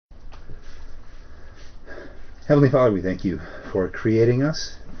Heavenly Father, we thank you for creating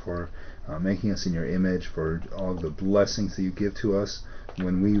us, for making us in your image, for all the blessings that you give to us.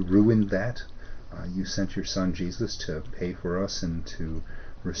 When we ruined that, you sent your Son Jesus to pay for us and to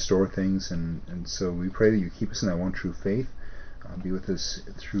restore things. And so we pray that you keep us in that one true faith, be with us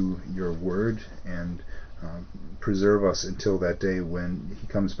through your word, and preserve us until that day when he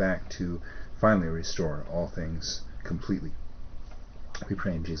comes back to finally restore all things completely. We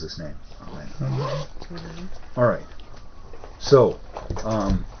pray in Jesus' name. Amen. Mm-hmm. All right. So,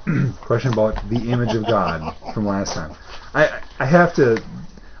 question about the image of God from last time. I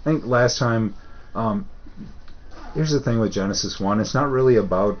think last time, here's the thing with Genesis 1. It's not really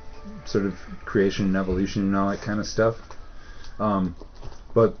about sort of creation and evolution and all that kind of stuff.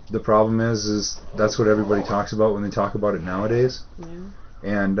 But the problem is that's what everybody talks about when they talk about it nowadays. Yeah.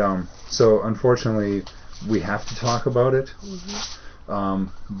 And so, unfortunately, we have to talk about it. Mm-hmm.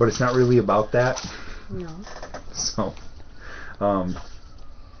 But it's not really about that. No. So, all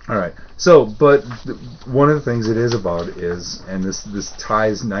right. So, but one of the things it is about is, and this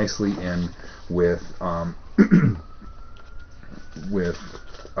ties nicely in with with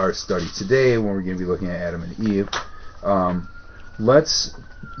our study today when we're going to be looking at Adam and Eve. Let's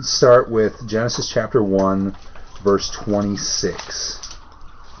start with Genesis chapter 1, verse 26.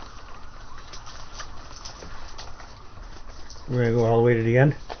 We're going to go all the way to the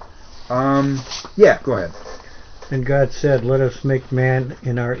end? Yeah, go ahead. And God said, "Let us make man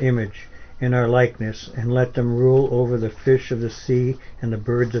in our image, in our likeness, and let them rule over the fish of the sea and the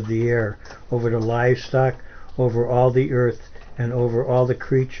birds of the air, over the livestock, over all the earth, and over all the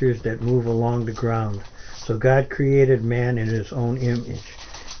creatures that move along the ground." So God created man in his own image.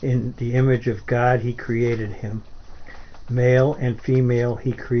 In the image of God he created him. Male and female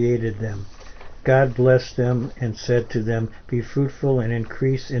he created them. God blessed them and said to them, "Be fruitful and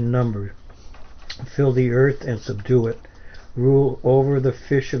increase in number. Fill the earth and subdue it. Rule over the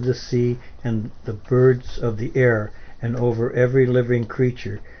fish of the sea and the birds of the air, and over every living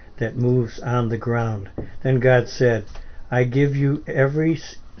creature that moves on the ground." Then God said, "I give you every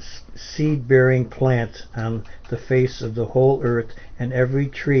seed-bearing plant on the face of the whole earth, and every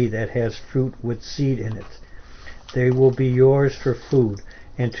tree that has fruit with seed in it. They will be yours for food.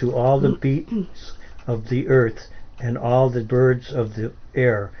 And to all the beasts of the earth, and all the birds of the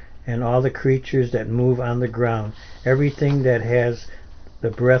air, and all the creatures that move on the ground, everything that has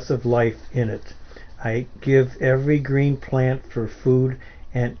the breath of life in it. I give every green plant for food,"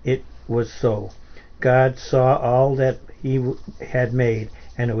 and it was so. God saw all that he had made,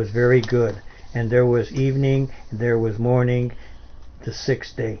 and it was very good. And there was evening, and there was morning, the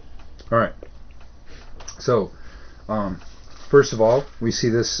sixth day. All right. So, first of all, we see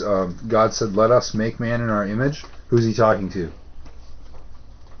this, God said, "Let us make man in our image." Who's he talking to?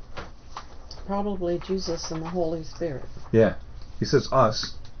 Probably Jesus and the Holy Spirit. Yeah. He says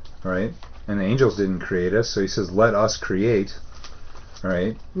us, right? And the angels didn't create us, so he says, "Let us create,"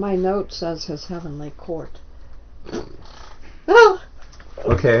 right? My note says his heavenly court.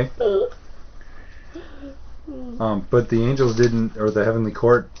 Okay. But the angels didn't, or the heavenly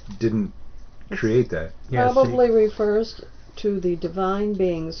court didn't create that. Yeah, Probably refers to the divine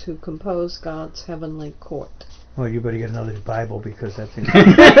beings who compose God's heavenly court. Well, you better get another Bible, because that's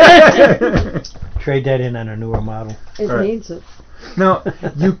trade that in on a newer model. It Right. needs it. Now,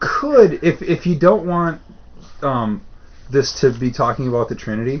 you could, if you don't want this to be talking about the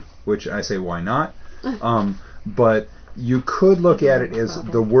Trinity, which I say why not, but you could look at it as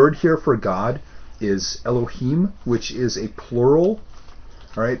the word here for God is Elohim, which is a plural.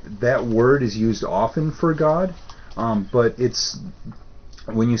 All right, that word is used often for God, but it's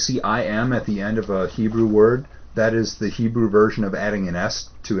when you see "I am" at the end of a Hebrew word, that is the Hebrew version of adding an S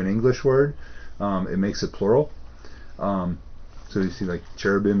to an English word. It makes it plural. So you see like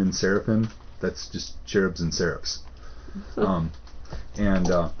cherubim and seraphim. That's just cherubs and seraphs. But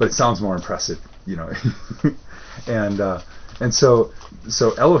it sounds more impressive, you know. and so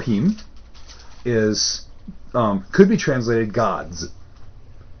Elohim is could be translated gods.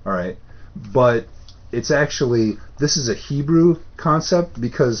 All right, but it's actually, this is a Hebrew concept,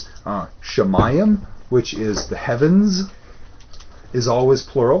 because Shemayim, which is the heavens, is always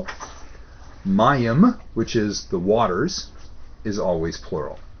plural. Mayim, which is the waters, is always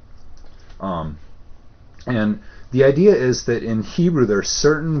plural. And the idea is that in Hebrew there are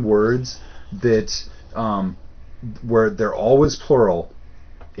certain words that where they're always plural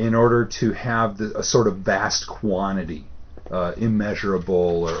in order to have a sort of vast quantity,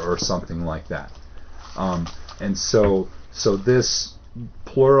 immeasurable or something like that. And so this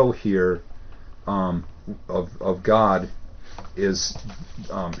plural here of God is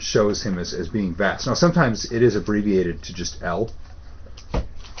shows him as being vast. Now sometimes it is abbreviated to just El,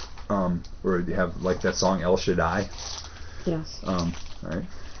 or you have like that song El Shaddai. Yes. Right.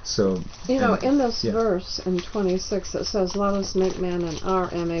 So in this verse in 26 it says, "Let us make man in our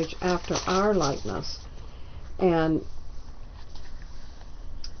image, after our likeness." And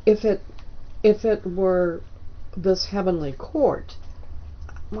if it were this heavenly court,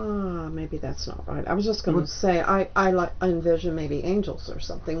 maybe that's not right. I was just going to say I envision maybe angels or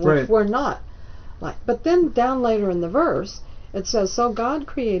something, which we're not like. But then down later in the verse it says, "So God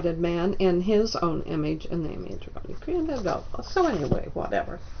created man in His own image, in the image of God He created God." So anyway,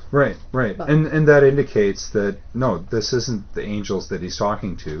 whatever. Right. But, and that indicates that no, this isn't the angels that He's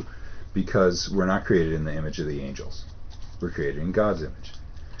talking to, because we're not created in the image of the angels. We're created in God's image,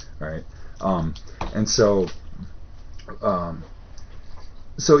 right? And so.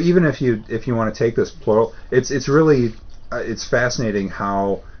 So even if you want to take this plural, it's really it's fascinating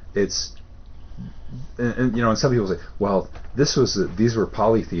how it's and some people say, well, these were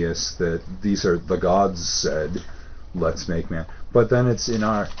polytheists, that these are the gods said, let's make man, but then it's in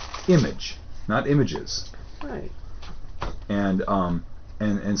our image, not images, right? And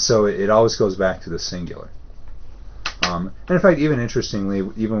so it always goes back to the singular. And in fact, even interestingly,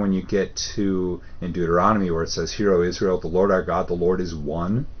 even when you get to in Deuteronomy where it says, "Hear, O Israel, the Lord our God, the Lord is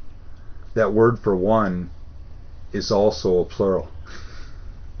one," that word for one is also a plural,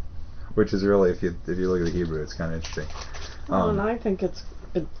 which is really, if you look at the Hebrew, it's kind of interesting. Well, and I think it's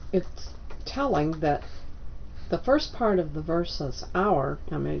telling that the first part of the verse says "our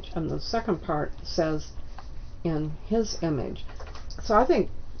image," and the second part says "in His image." So I think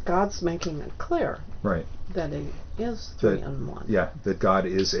God's making it clear, right, that He is three in one. Yeah, that God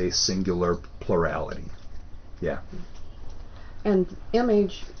is a singular plurality. Yeah. And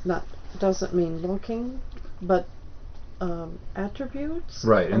image doesn't mean looking, but attributes.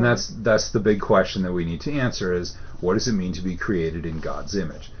 Right, and that's the big question that we need to answer is, what does it mean to be created in God's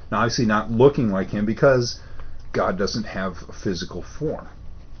image? Now, obviously, not looking like Him, because God doesn't have a physical form.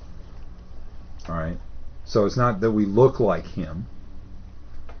 All right, so it's not that we look like Him.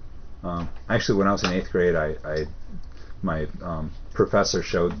 Actually, when I was in 8th grade, my professor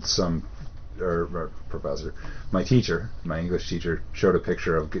showed my teacher, my English teacher, showed a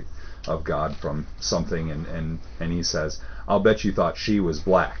picture of God from something, and he says, "I'll bet you thought she was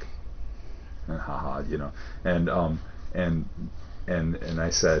black." And haha, and I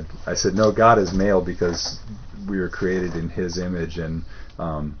said, "No, God is male because we were created in His image, and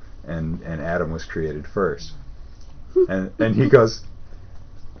Adam was created first." And he goes,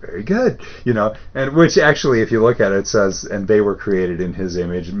 "Very good," and which actually, if you look at it, it says, "And they were created in His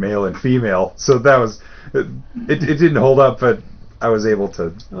image, male and female." So that was, it didn't hold up, but I was able to,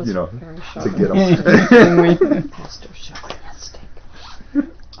 to get them. Pastor chauvinistic.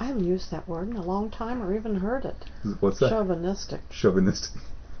 I haven't used that word in a long time, or even heard it. What's that? Chauvinistic. Chauvinistic.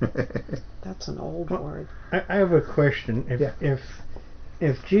 That's an old word. I have a question.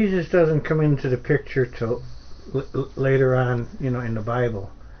 If Jesus doesn't come into the picture till later on, in the Bible,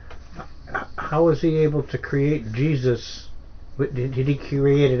 how was He able to create Jesus? Did He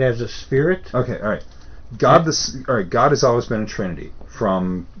create it as a spirit? Okay, all right. God has always been a Trinity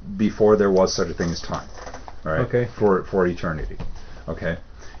from before there was such a thing as time. All right. Okay. For eternity. Okay.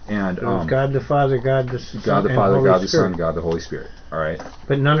 And it was God the Father, God the Son, God the Father, Holy God the Spirit. Son, God the Holy Spirit. All right.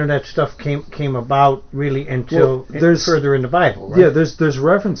 But none of that stuff came about really until further in the Bible, right? Yeah, there's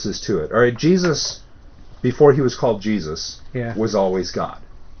references to it. All right. Jesus, before He was called Jesus, was always God.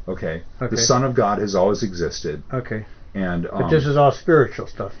 Okay. The Son of God has always existed. Okay. And but this is all spiritual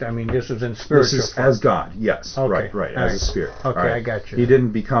stuff. I mean, this is in spiritual. This is as God. Yes. Okay. Right. As a spirit. Okay, right. I got you. He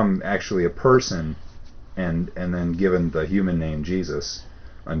didn't become actually a person, and then given the human name Jesus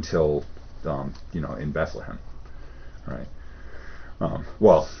until in Bethlehem. Right.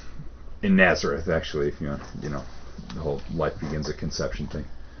 Well, in Nazareth, actually, if the whole life begins at conception thing.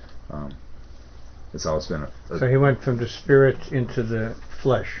 It's always been so He went from the spirit into the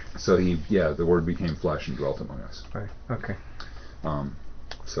flesh. So the Word became flesh and dwelt among us. Right. Okay.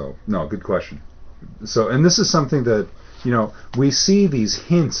 So no, good question. So, and this is something that we see these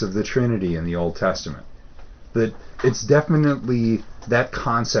hints of the Trinity in the Old Testament. That it's definitely, that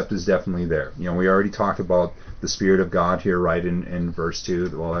concept is definitely there. We already talked about the Spirit of God here, right, in verse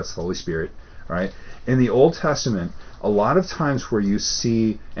 2. Well, that's the Holy Spirit, right? In the Old Testament, a lot of times where you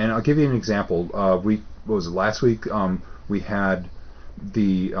see, and I'll give you an example. Last week? We had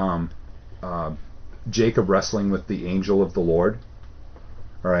the Jacob wrestling with the angel of the Lord,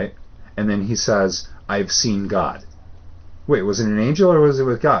 all right? And then he says, "I've seen God." Wait, was it an angel or was it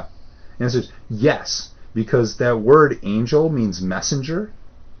with God? And it says, yes. because that word angel means messenger.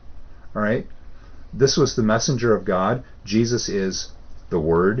 All right? This was the messenger of God. Jesus is the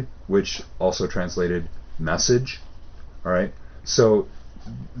Word, which also translated message. All right? So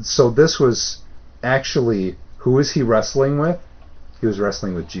this was actually, who is he wrestling with? He was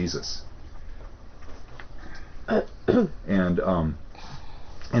wrestling with Jesus.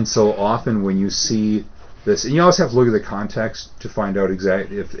 And so often when you see this, and you always have to look at the context to find out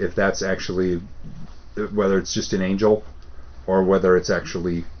exactly if that's actually, whether it's just an angel or whether it's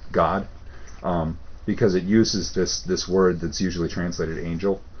actually God, because it uses this word that's usually translated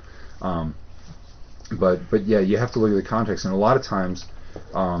angel. But yeah, you have to look at the context, and a lot of times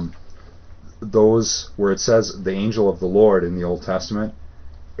those where it says the angel of the Lord in the Old Testament,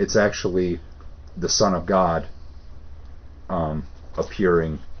 it's actually the Son of God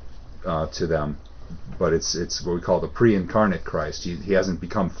appearing to them, but it's what we call the pre-incarnate Christ. He hasn't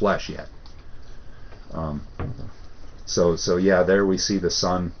become flesh yet. So yeah, there we see the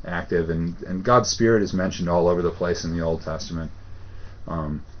Son active, and God's Spirit is mentioned all over the place in the Old Testament.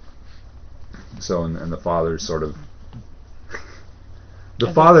 So and the Father sort of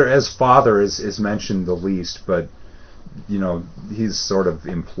the Father as Father is mentioned the least, but he's sort of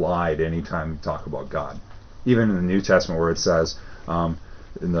implied anytime you talk about God. Even in the New Testament where it says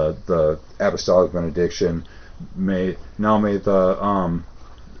in the apostolic benediction, may the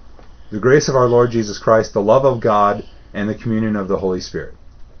grace of our Lord Jesus Christ, the love of God, and the communion of the Holy Spirit.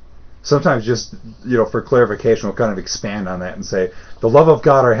 Sometimes just for clarification, we'll kind of expand on that and say the love of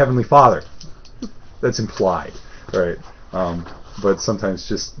God, our Heavenly Father. That's implied, right? But sometimes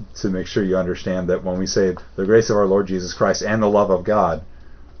just to make sure you understand that when we say the grace of our Lord Jesus Christ and the love of God,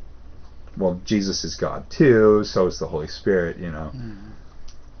 well, Jesus is God too, so is the Holy Spirit,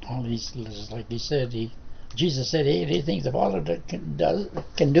 All these, like he said, Jesus said, anything the Father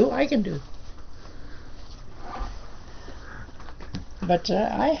can do, I can do. But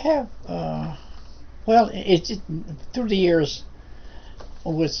I have, it's through the years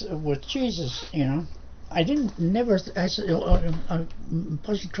with Jesus, I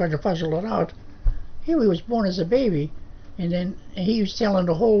tried to puzzle it out. He was born as a baby, and then he was telling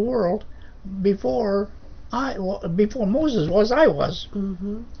the whole world before Moses was, I was.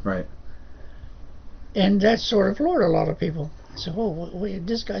 Mm-hmm. Right. And that sort of floored a lot of people. So, wait,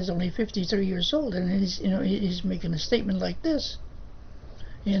 this guy's only 53 years old, and he's making a statement like this,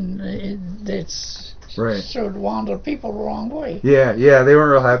 and it's right. sort of wound people the wrong way. Yeah, they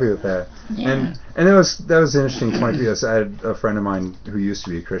weren't real happy with that. Yeah. And that was an interesting point because I had a friend of mine who used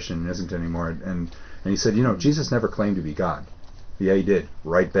to be a Christian and isn't anymore, and he said, Jesus never claimed to be God. Yeah, he did,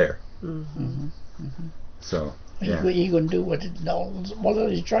 right there. Mm-hmm. Mm-hmm. Mm-hmm. So yeah. He couldn't do what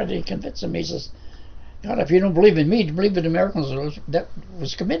he tried to convince him. He says, God, if you don't believe in me, believe in the miracles that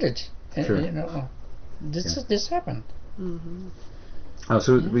was committed. Sure. This happened. Mm-hmm. Oh,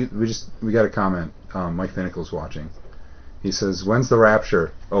 so we got a comment. Mike Finnecle's watching. He says, "When's the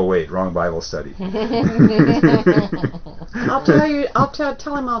rapture?" Oh wait, wrong Bible study. I'll tell you.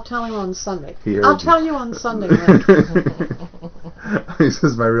 Tell him on Sunday. I'll tell you on Sunday. Right? He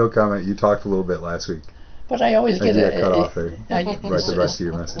says, "My real comment. You talked a little bit last week." But I always get cut off there. Right, the rest of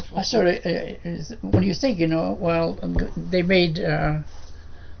your message. I sort of, when you think, they made,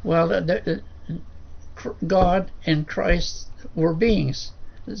 God and Christ were beings,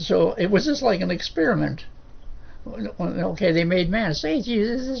 so it was just like an experiment. Okay, they made man. Say,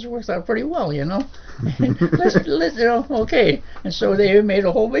 Jesus, this works out pretty well, let's okay, and so they made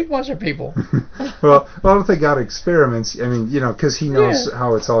a whole big bunch of people. Well, I don't think God experiments. I mean, because He knows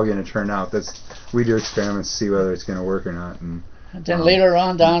how it's all going to turn out. We do experiments to see whether it's going to work or not, and then later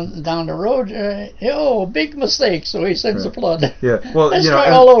on down the road, big mistake. So He sends a flood. Yeah, well, let's try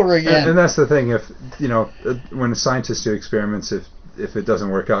all over again. And that's the thing. If when scientists do experiments, if it doesn't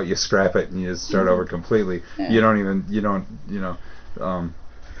work out, you scrap it and you start over completely. Yeah.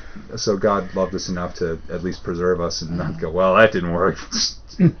 So God loved us enough to at least preserve us and not go, well, that didn't work.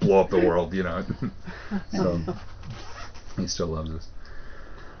 Blow up the world, So He still loves us.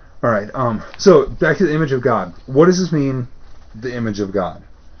 All right. So back to the image of God. What does this mean, the image of God?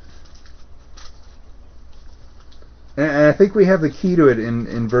 And I think we have the key to it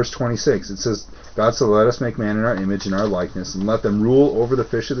in verse 26. It says, God said, let us make man in our image and our likeness, and let them rule over the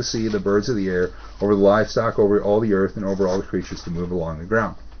fish of the sea, the birds of the air, over the livestock, over all the earth, and over all the creatures that move along the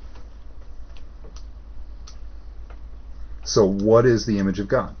ground. So what is the image of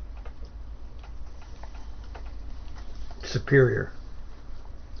God? Superior.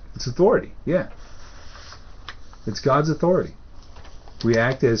 It's authority, yeah. It's God's authority. We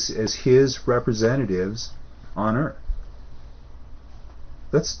act as His representatives on earth.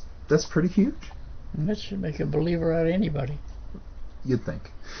 That's pretty huge. And that should make a believer out of anybody. You'd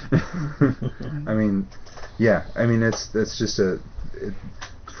think. I mean, yeah. I mean, that's just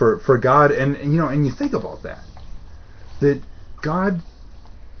for God, and and you think about that God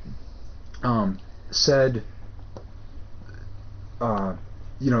said,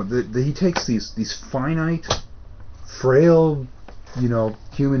 that He takes these finite, frail,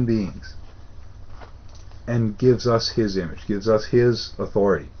 human beings, and gives us His image, gives us His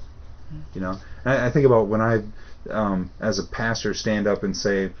authority. And I think about when I, as a pastor, stand up and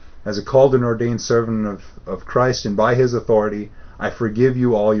say, as a called and ordained servant of Christ, and by His authority, I forgive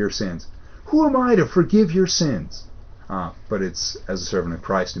you all your sins. Who am I to forgive your sins? But it's as a servant of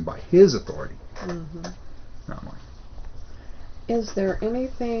Christ and by His authority, not mine. Is there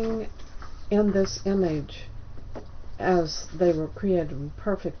anything in this image, as they were created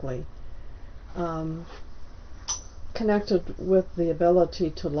perfectly, connected with the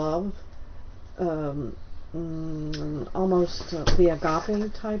ability to love, almost the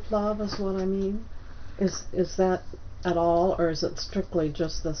agape type love is what I mean? Is that at all, or is it strictly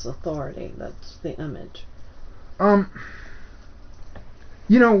just this authority that's the image?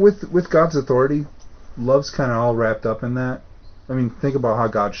 With God's authority, love's kind of all wrapped up in that. I mean, think about how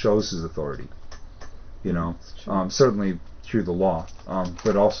God shows His authority. Certainly through the law,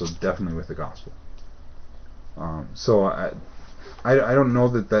 but also definitely with the gospel. So I don't know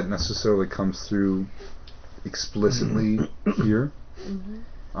that necessarily comes through explicitly here,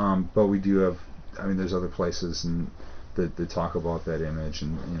 but we do have. I mean, there's other places that talk about that image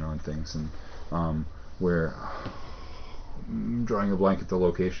and things, and where I'm drawing a blank at the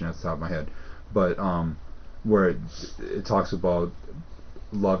location at the top of my head, but where it talks about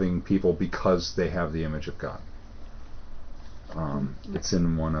loving people because they have the image of God. It's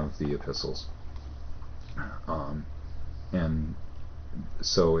in one of the epistles, and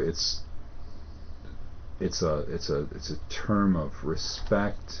so it's a term of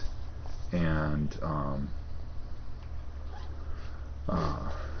respect and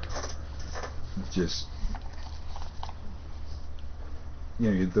just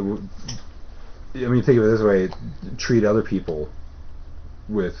think of it this way: treat other people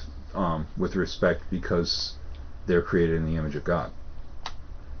with respect because they're created in the image of God,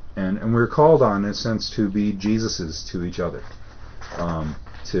 and we're called on, in a sense, to be Jesuses to each other,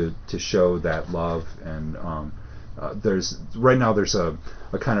 to show that love. And there's a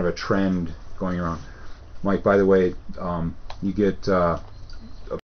kind of a trend going around. Mike, by the way, you get